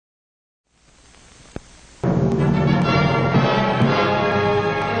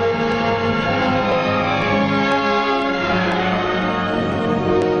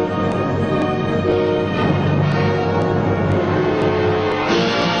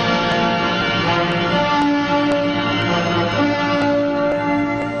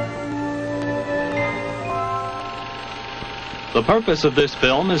The purpose of this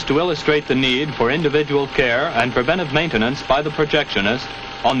film is to illustrate the need for individual care and preventive maintenance by the projectionist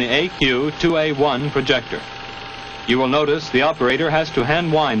on the AQ2A1 projector. You will notice the operator has to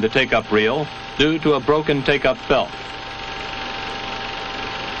hand wind the take-up reel due to a broken take-up belt.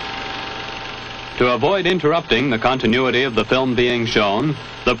 To avoid interrupting the continuity of the film being shown,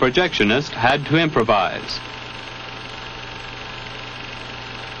 the projectionist had to improvise.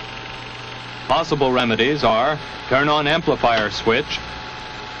 Possible remedies are: turn on amplifier switch,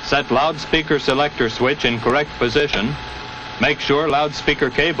 set loudspeaker selector switch in correct position, make sure loudspeaker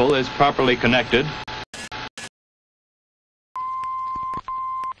cable is properly connected.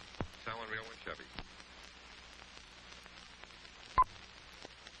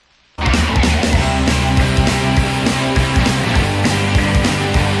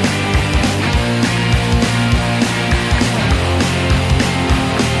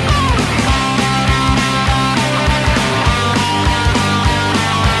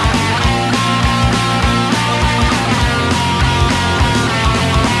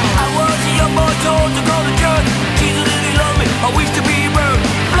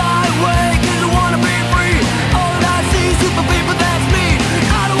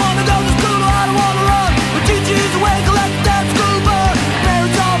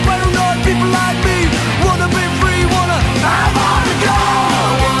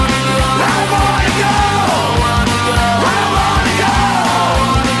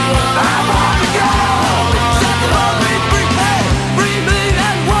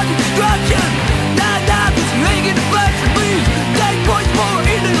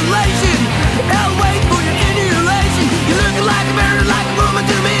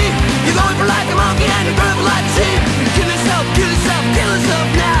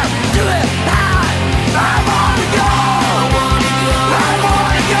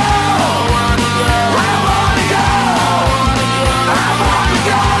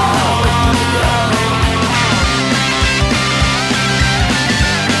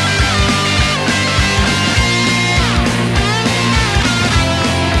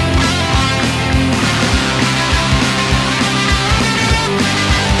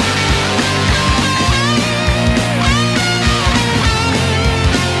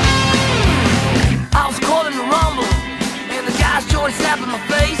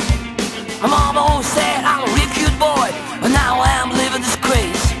 My mom always said I'm a real cute boy, but now I am living this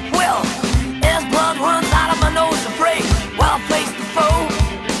craze. Well, as blood runs out of my nose to pray, while I face the foe,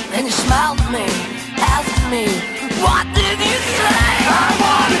 and you smiled at me, asked me, what did you say? I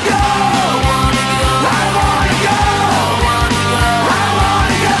wanna go, I wanna go, I wanna go, I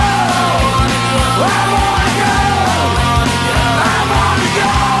wanna go, I wanna go, I wanna go, I wanna go, I wanna go,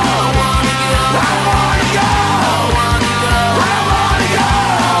 I wanna go, I wanna go, I wanna go,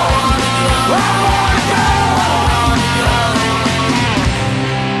 I wanna go.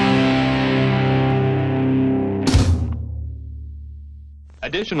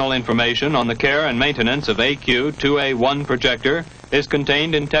 Additional information on the care and maintenance of AQ2A1 projector is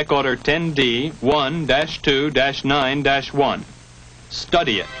contained in Tech Order 10D 1-2-9-1.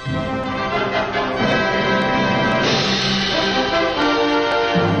 Study it.